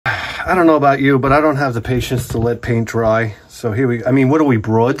I don't know about you, but I don't have the patience to let paint dry. So here we, I mean, what are we,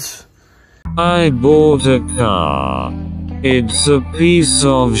 broads? I bought a car. It's a piece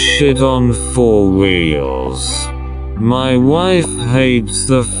of shit on 4 wheels. My wife hates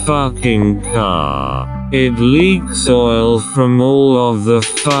the fucking car. It leaks oil from all of the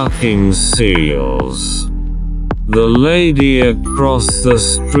fucking seals. The lady across the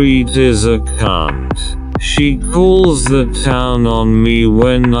street is a cunt. She calls the town on me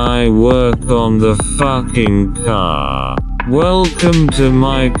when I work on the fucking car. Welcome to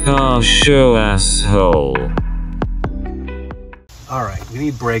my car show, asshole. Alright, we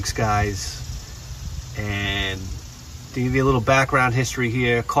need brakes, guys. And to give you a little background history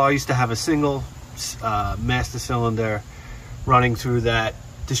here, car used to have a single master cylinder running through that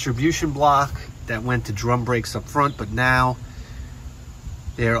distribution block that went to drum brakes up front, but now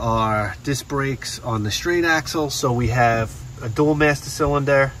there are disc brakes on the straight axle, so we have a dual master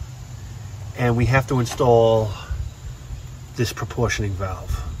cylinder, and we have to install this proportioning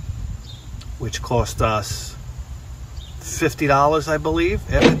valve, which cost us $50, I believe,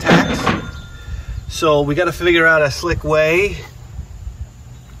 after tax. So we got to figure out a slick way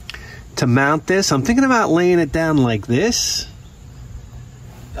to mount this. I'm thinking about laying it down like this.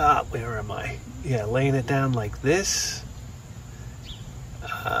 Where am I? Yeah, laying it down like this.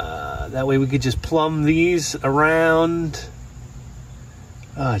 That way we could just plumb these around.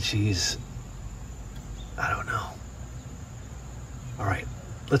 Oh, geez. I don't know. All right,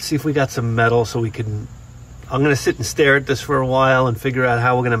 let's see if we got some metal so we can... I'm going to sit and stare at this for a while and figure out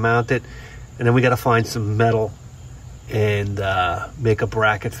how we're going to mount it. And then we got to find some metal and make a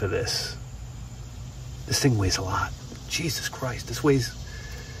bracket for this. This thing weighs a lot. Jesus Christ, this weighs...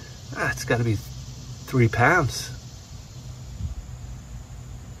 it's got to be 3 pounds.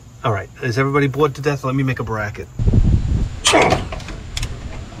 All right, is everybody bored to death? Let me make a bracket.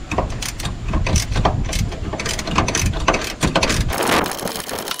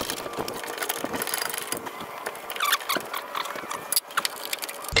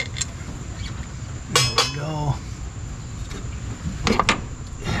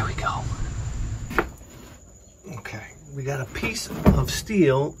 We got a piece of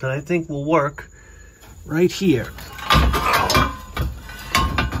steel that I think will work right here.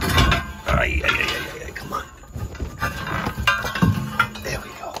 Come on. There we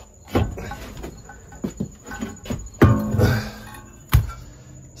go.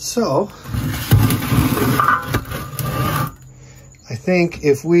 So, I think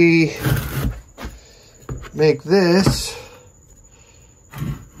if we make this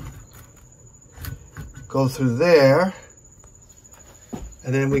go through there,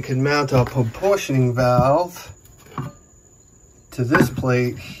 and then we can mount our proportioning valve to this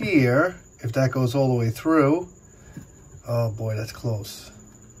plate here, if that goes all the way through. Oh boy, that's close.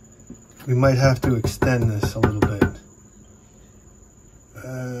 We might have to extend this a little bit.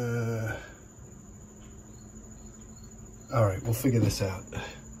 All right, we'll figure this out.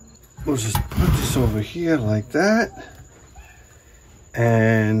 We'll just put this over here like that,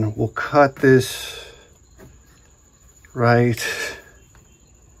 and we'll cut this right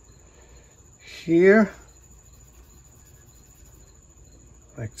here,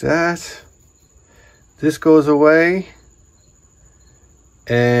 like that. This goes away,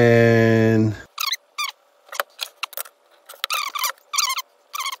 and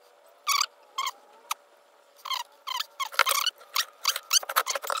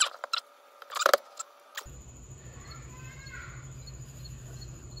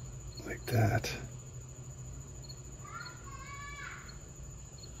like that.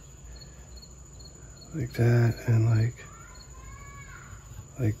 Like that, and like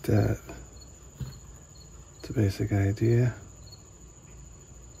that. It's a basic idea.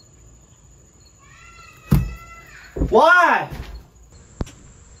 What?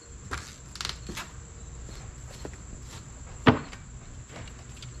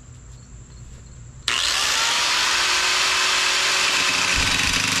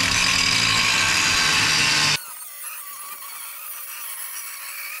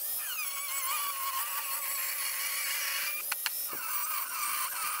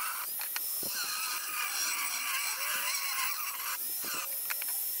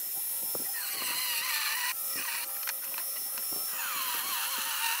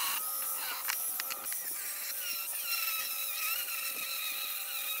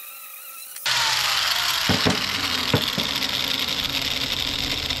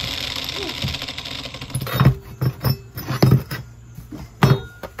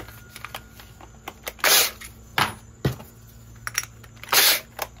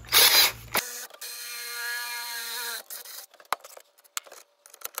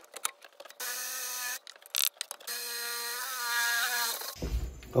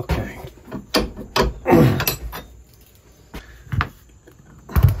 Okay.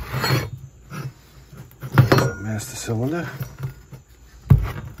 Master cylinder.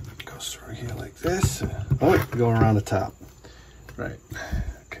 Goes through here like this. Oh, wait, go around the top. Right.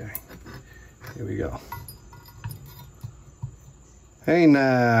 Okay. Here we go. Hey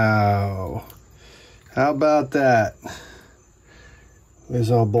now. How about that?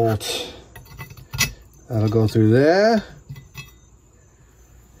 There's our bolt. That'll go through there.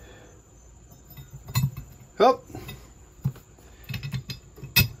 Oh.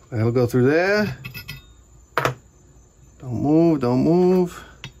 That'll go through there. Don't move, don't move.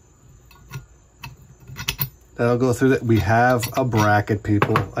 That'll go through that. We have a bracket,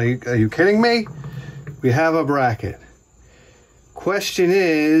 people. Are you kidding me? We have a bracket. Question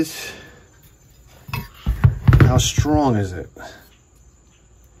is, how strong is it?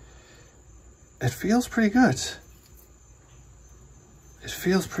 It feels pretty good. It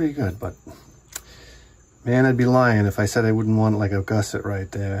feels pretty good, but man, I'd be lying if I said I wouldn't want like a gusset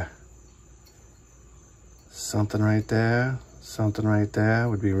right there. Something right there, something right there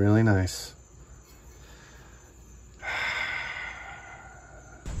would be really nice.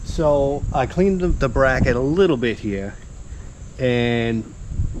 So I cleaned the bracket a little bit here, and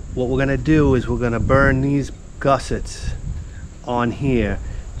what we're gonna do is we're gonna burn these gussets on here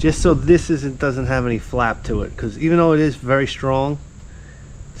just so this doesn't have any flap to it, because even though it is very strong,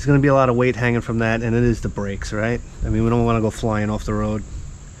 there's gonna be a lot of weight hanging from that, and it is the brakes, right? I mean, we don't want to go flying off the road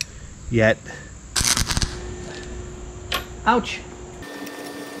yet. Ouch!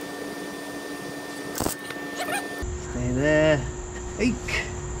 Stay there. Eek!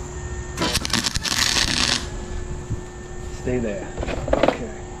 Stay there.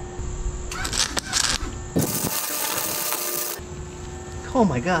 Okay. Oh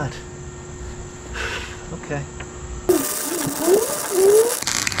my God. Okay.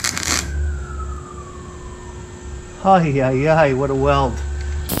 Ay, ay, ay, what a weld.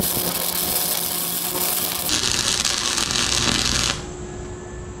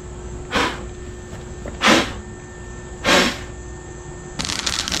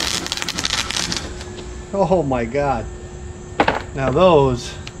 Oh my God. Now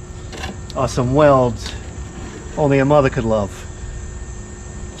those are some welds only a mother could love.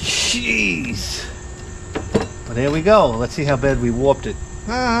 Jeez. But there we go. Let's see how bad we warped it.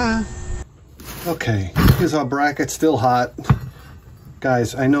 Okay, here's our bracket, still hot.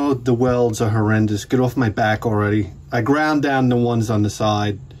 Guys, I know the welds are horrendous. Get off my back already. I ground down the ones on the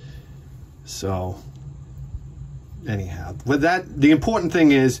side. So, anyhow. With that, the important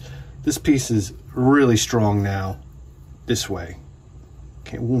thing is this piece is really strong now. This way.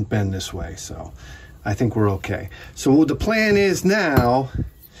 Okay, it won't bend this way, so I think we're okay. So what the plan is now,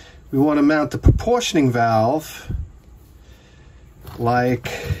 we want to mount the proportioning valve like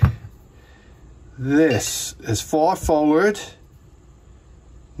this, as far forward.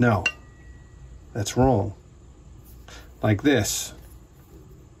 No, that's wrong. Like this.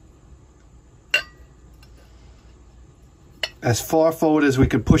 As far forward as we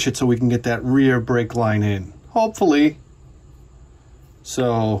could push it so we can get that rear brake line in. Hopefully.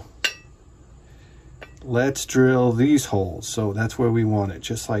 So let's drill these holes. So that's where we want it,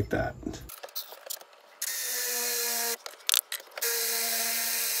 just like that.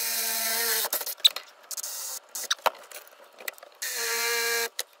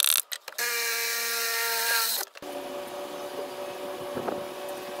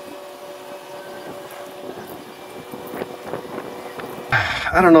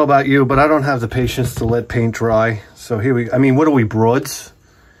 I don't know about you, but I don't have the patience to let paint dry. So here we, I mean, what are we, broads?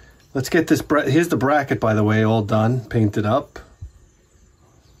 Let's get this, here's the bracket, by the way, all done, painted up.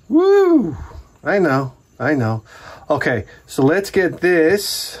 Woo! I know. Okay, so let's get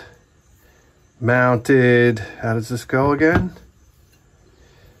this mounted. How does this go again?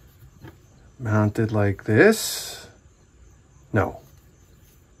 Mounted like this. No.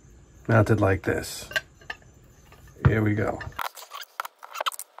 Mounted like this. Here we go.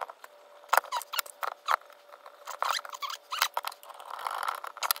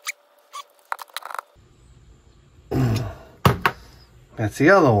 That's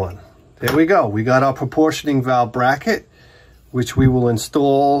the other one. There we go. We got our proportioning valve bracket, which we will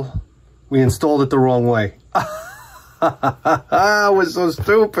install. We installed it the wrong way. I was so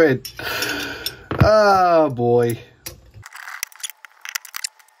stupid. Oh boy.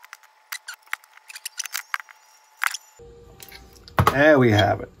 There we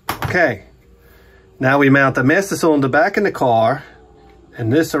have it. Okay. Now we mount the master cylinder back in the car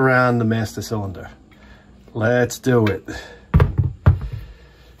and this around the master cylinder. Let's do it.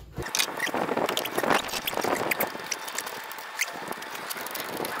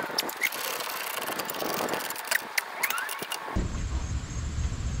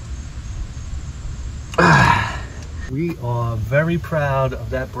 We are very proud of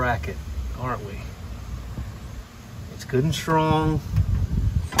that bracket, aren't we? It's good and strong.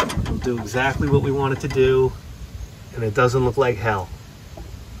 It'll do exactly what we want it to do, and it doesn't look like hell.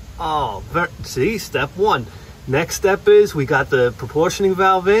 Oh, see, step one. Next step is we got the proportioning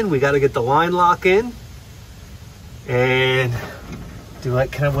valve in. We got to get the line lock in. And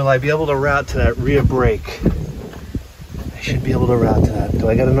will I be able to route to that rear brake? I should be able to route to that. Do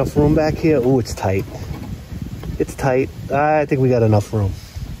I got enough room back here? Oh, it's tight. It's tight. I think we got enough room.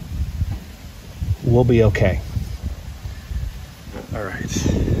 We'll be okay. All right.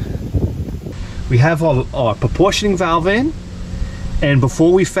 We have our proportioning valve in. And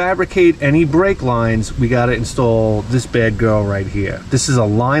before we fabricate any brake lines, we got to install this bad girl right here. This is a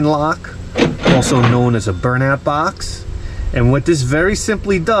line lock, also known as a burnout box. And what this very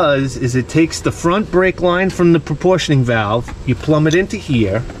simply does is it takes the front brake line from the proportioning valve, you plumb it into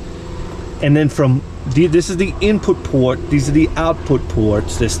here, and then this is the input port, these are the output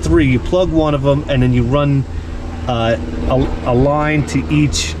ports. There's three. You plug one of them, and then you run a line to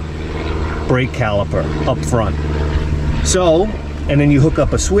each brake caliper up front. So, and then you hook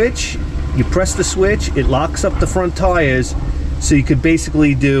up a switch, you press the switch, it locks up the front tires, so you could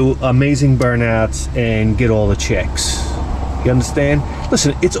basically do amazing burnouts and get all the chicks. You understand?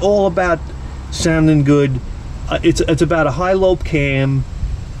 Listen, it's all about sounding good. It's about a high lobe cam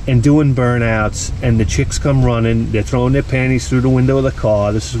and doing burnouts, and the chicks come running, they're throwing their panties through the window of the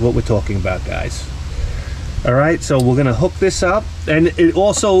car. This is what we're talking about, guys. All right, so we're gonna hook this up, and it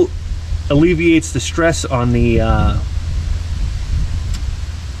also alleviates the stress on the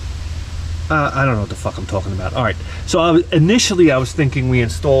I don't know what the fuck I'm talking about. All right, so initially I was thinking we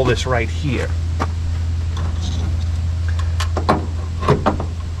install this right here,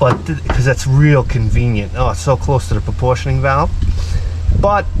 but because that's real convenient. Oh, it's so close to the proportioning valve.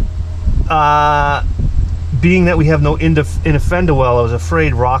 But being that we have no inner fender well, I was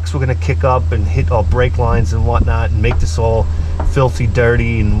afraid rocks were going to kick up and hit our brake lines and whatnot and make this all filthy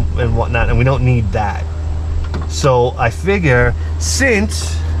dirty and whatnot, and we don't need that. So I figure,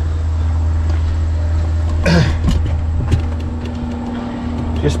 since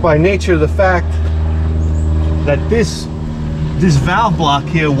just by nature of the fact that this valve block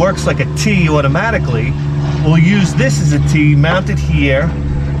here works like a T automatically, we'll use this as a T, mount it here,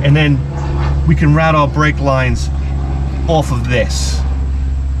 and then we can route our brake lines off of this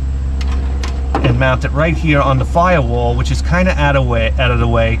and mount it right here on the firewall, which is kind of out of the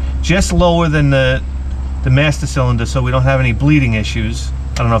way, just lower than the master cylinder, so we don't have any bleeding issues.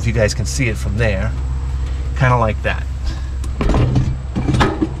 I don't know if you guys can see it from there. Kind of like that.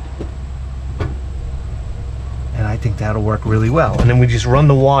 And I think that'll work really well. And then we just run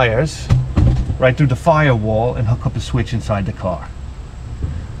the wires right through the firewall and hook up a switch inside the car.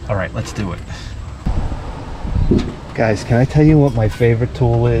 All right, let's do it. Guys, can I tell you what my favorite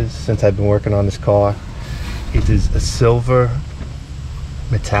tool is since I've been working on this car? It is a silver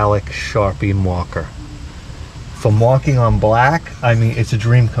metallic Sharpie marker. For marking on black, I mean, it's a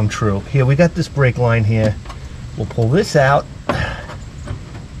dream come true. Here, we got this brake line here. We'll pull this out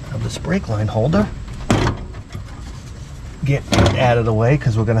of this brake line holder. Get it out of the way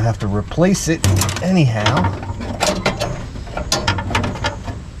because we're going to have to replace it anyhow.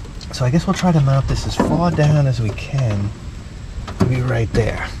 So I guess we'll try to mount this as far down as we can. Maybe right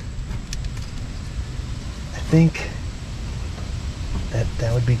there. I think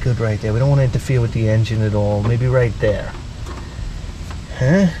that would be good right there. We don't want to interfere with the engine at all. Maybe right there.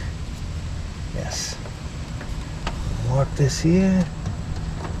 Huh? Yes. Mark this here.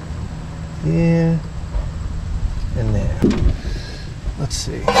 Here. And there. Let's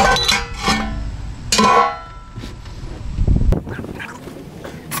see.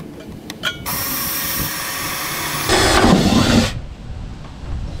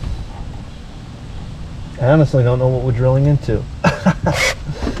 I honestly don't know what we're drilling into.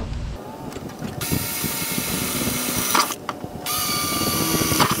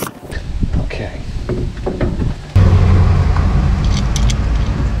 Okay.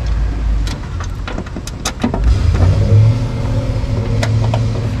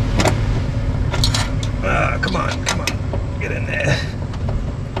 Come on. Get in there.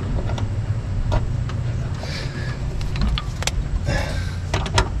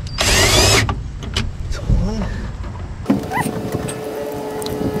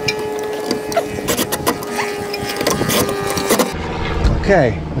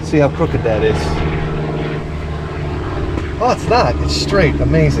 Okay, let's see how crooked that is. Oh, it's not. It's straight.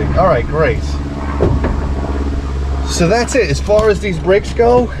 Amazing. All right, great. So that's it. As far as these brakes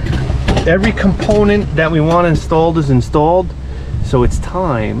go, every component that we want installed is installed. So it's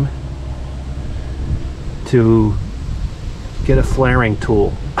time to get a flaring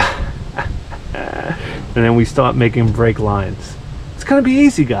tool, and then we start making brake lines. It's gonna be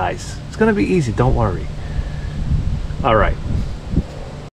easy, guys. It's gonna be easy, don't worry. All right.